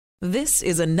This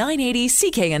is a 980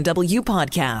 CKNW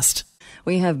podcast.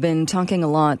 We have been talking a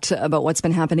lot about what's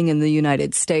been happening in the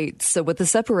United States with the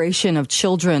separation of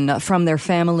children from their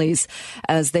families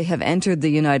as they have entered the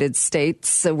United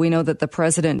States. We know that the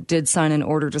president did sign an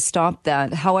order to stop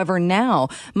that. However, now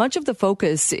much of the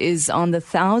focus is on the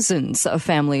thousands of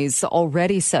families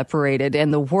already separated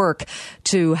and the work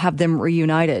to have them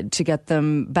reunited, to get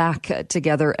them back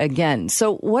together again.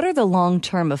 So what are the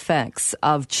long-term effects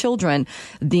of children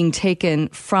being taken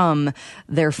from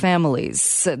their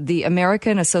families? The American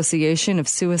Association of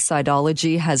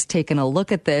Suicidology has taken a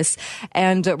look at this,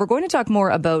 and we're going to talk more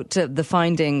about the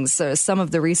findings, some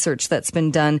of the research that's been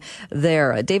done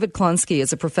there. David Klonsky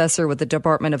is a professor with the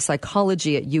Department of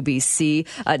Psychology at UBC,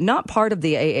 not part of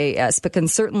the AAS, but can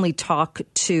certainly talk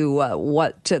to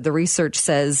what the research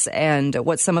says and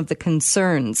what some of the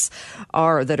concerns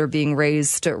are that are being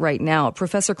raised right now.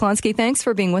 Professor Klonsky, thanks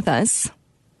for being with us.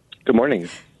 Good morning.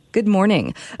 Good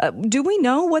morning. Do we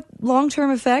know what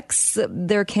long-term effects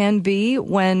there can be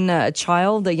when a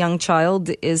young child,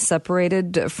 is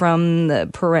separated from the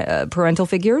parental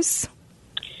figures?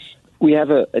 We have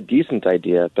a decent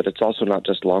idea, but it's also not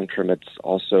just long-term, it's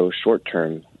also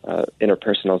short-term.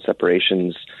 Interpersonal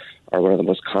separations are one of the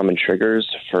most common triggers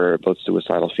for both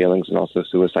suicidal feelings and also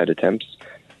suicide attempts.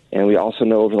 And we also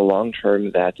know over the long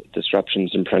term that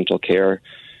disruptions in parental care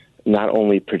not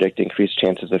only predict increased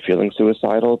chances of feeling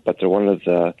suicidal, but they're one of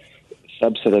the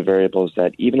subset of variables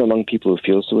that even among people who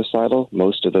feel suicidal,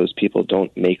 most of those people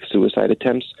don't make suicide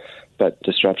attempts, but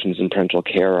disruptions in parental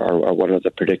care are one of the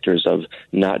predictors of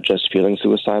not just feeling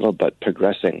suicidal, but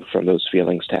progressing from those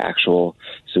feelings to actual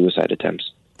suicide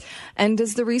attempts. And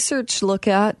does the research look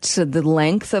at the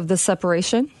length of the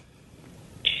separation?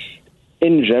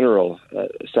 In general,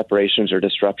 separations or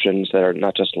disruptions that are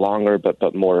not just longer,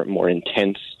 but more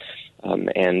intense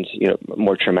and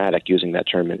more traumatic, using that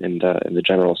term in the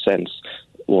general sense,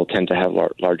 will tend to have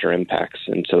larger impacts.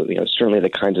 And so, certainly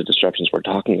the kinds of disruptions we're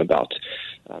talking about,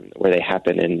 where they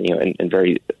happen in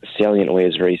very salient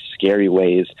ways, very scary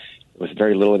ways, with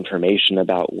very little information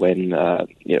about when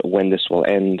this will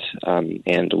end,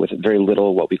 and with very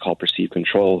little what we call perceived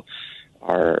control,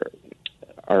 are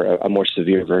a more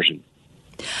severe version.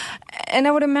 And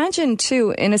I would imagine,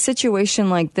 too, in a situation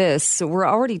like this, we're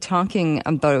already talking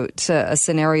about a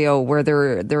scenario where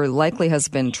there likely has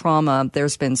been trauma,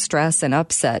 there's been stress and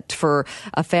upset for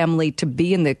a family to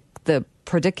be in the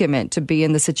predicament, to be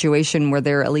in the situation where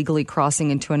they're illegally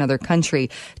crossing into another country,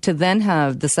 to then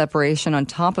have the separation on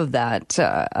top of that.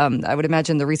 I would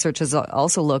imagine the research has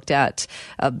also looked at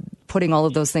putting all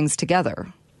of those things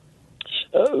together.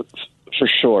 For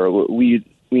sure. We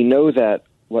know that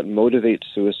what motivates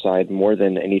suicide more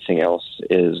than anything else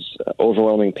is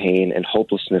overwhelming pain and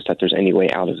hopelessness that there's any way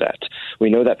out of that. We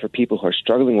know that for people who are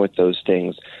struggling with those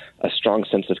things, a strong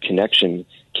sense of connection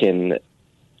can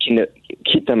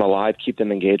keep them alive, keep them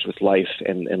engaged with life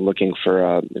and looking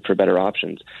for better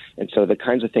options. And so the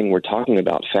kinds of thing we're talking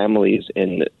about, families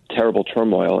in terrible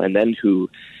turmoil and then who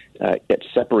get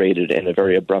separated in a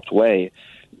very abrupt way,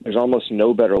 there's almost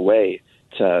no better way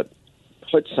to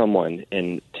put someone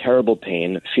in terrible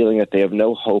pain, feeling that they have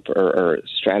no hope or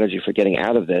strategy for getting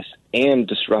out of this, and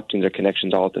disrupting their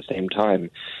connections all at the same time.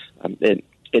 It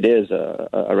is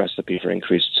a recipe for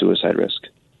increased suicide risk.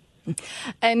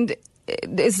 And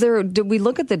do we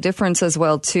look at the difference as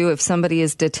well, too, if somebody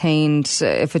is detained,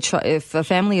 if a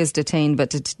family is detained but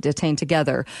detained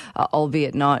together,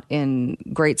 albeit not in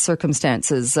great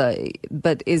circumstances,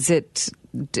 but does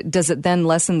it then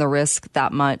lessen the risk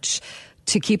that much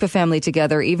to keep a family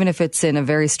together, even if it's in a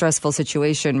very stressful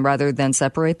situation, rather than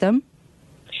separate them?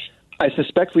 I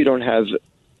suspect we don't have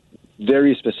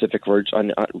very specific research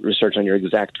on your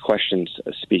exact questions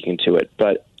speaking to it,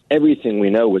 but everything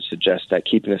we know would suggest that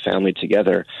keeping the family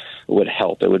together would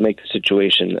help. It would make the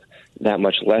situation that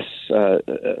much less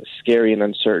scary and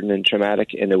uncertain and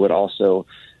traumatic, and it would also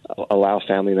allow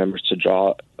family members to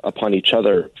draw upon each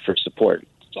other for support.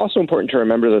 It's also important to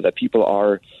remember, though, that people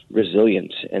are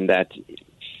resilient and that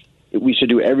we should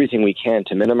do everything we can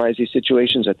to minimize these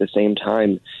situations. At the same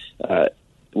time,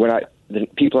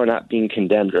 people are not being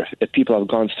condemned, or if people have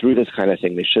gone through this kind of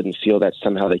thing, they shouldn't feel that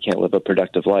somehow they can't live a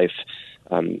productive life.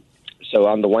 So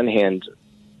on the one hand,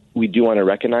 we do want to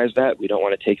recognize that. We don't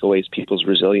want to take away people's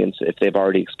resilience if they've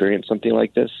already experienced something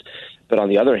like this. But on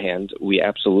the other hand, we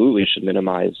absolutely should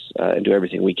minimize and do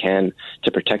everything we can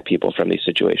to protect people from these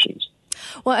situations.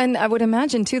 Well, and I would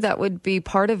imagine, too, that would be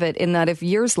part of it, in that if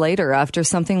years later, after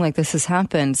something like this has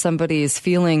happened, somebody is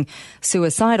feeling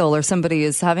suicidal or somebody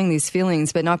is having these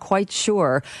feelings but not quite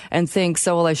sure and thinks,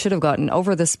 oh, well, I should have gotten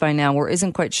over this by now, or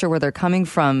isn't quite sure where they're coming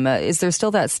from, is there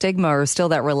still that stigma or still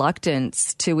that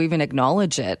reluctance to even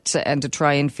acknowledge it and to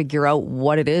try and figure out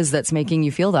what it is that's making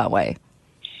you feel that way?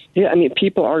 Yeah, I mean,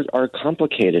 people are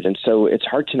complicated, and so it's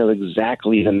hard to know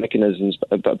exactly the mechanisms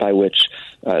by which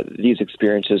these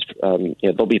experiences,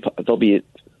 they'll be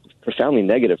profoundly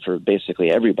negative for basically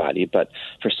everybody. But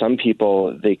for some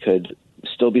people, they could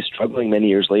still be struggling many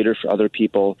years later. For other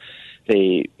people,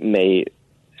 they may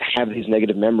have these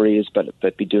negative memories,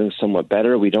 but be doing somewhat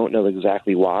better. We don't know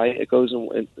exactly why it goes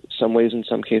in some ways, in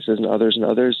some cases, and others in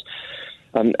others.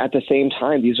 At the same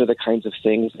time, these are the kinds of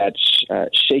things that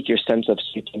shake your sense of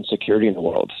safety and security in the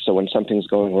world. So when something's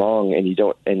going wrong and you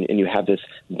don't, and you have this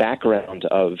background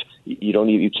of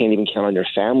you can't even count on your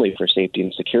family for safety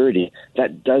and security,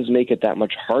 that does make it that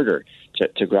much harder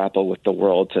to grapple with the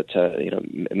world, to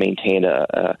maintain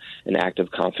an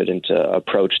active, confident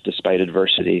approach despite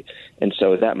adversity. And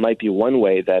so that might be one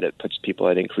way that it puts people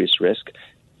at increased risk.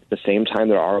 At the same time,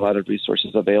 there are a lot of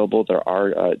resources available. There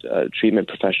are treatment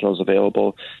professionals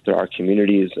available. There are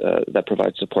communities that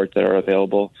provide support that are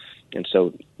available. And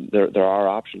so there are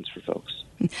options for folks.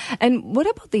 And what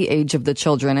about the age of the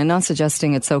children? And not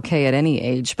suggesting it's okay at any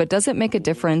age, but does it make a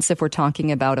difference if we're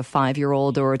talking about a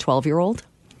 5-year-old or a 12-year-old?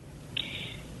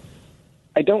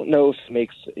 I don't know if it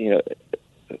makes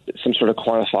some sort of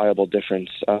quantifiable difference.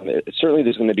 Certainly,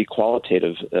 there's going to be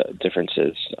qualitative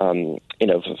differences.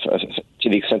 To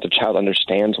the extent the child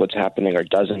understands what's happening or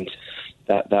doesn't,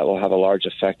 that will have a large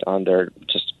effect on their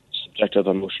just subjective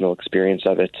emotional experience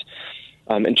of it.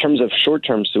 In terms of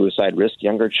short-term suicide risk,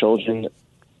 younger children,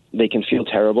 they can feel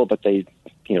terrible, but they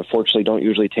fortunately don't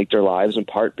usually take their lives, in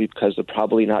part because they're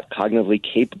probably not cognitively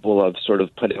capable of sort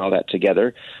of putting all that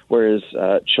together. Whereas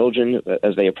children,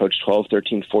 as they approach 12,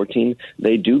 13, 14,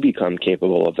 they do become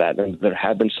capable of that. And there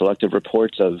have been selective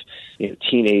reports of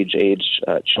teenage-age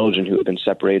children who have been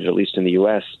separated, at least in the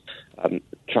U.S.,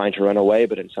 trying to run away,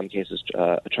 but in some cases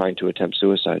trying to attempt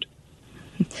suicide.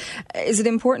 Is it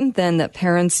important then that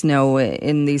parents know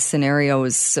in these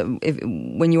scenarios,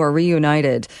 when you are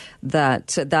reunited,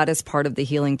 that is part of the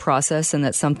healing process and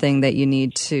that's something that you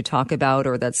need to talk about,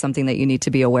 or that's something that you need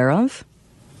to be aware of?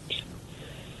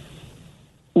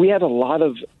 We have a lot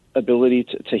of ability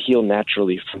to heal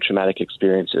naturally from traumatic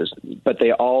experiences, but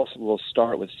they all will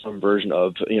start with some version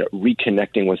of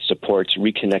reconnecting with supports,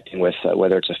 reconnecting with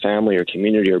whether it's a family or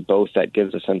community or both, that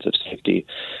gives a sense of safety.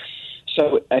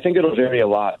 So I think it'll vary a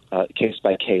lot, case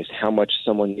by case, how much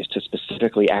someone needs to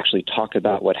specifically actually talk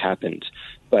about what happened.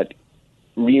 But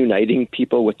reuniting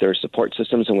people with their support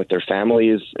systems and with their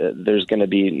families, there's going to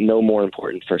be no more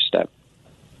important first step.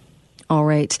 All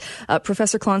right.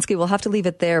 Professor Klonsky, we'll have to leave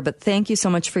it there, but thank you so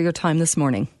much for your time this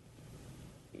morning.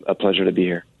 A pleasure to be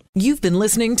here. You've been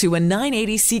listening to a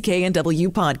 980 CKNW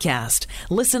podcast.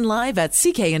 Listen live at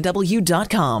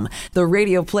cknw.com, the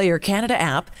Radio Player Canada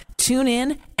app, tune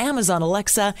in, Amazon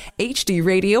Alexa, HD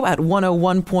Radio at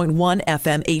 101.1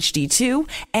 FM HD2,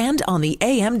 and on the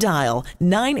AM dial,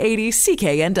 980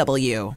 CKNW.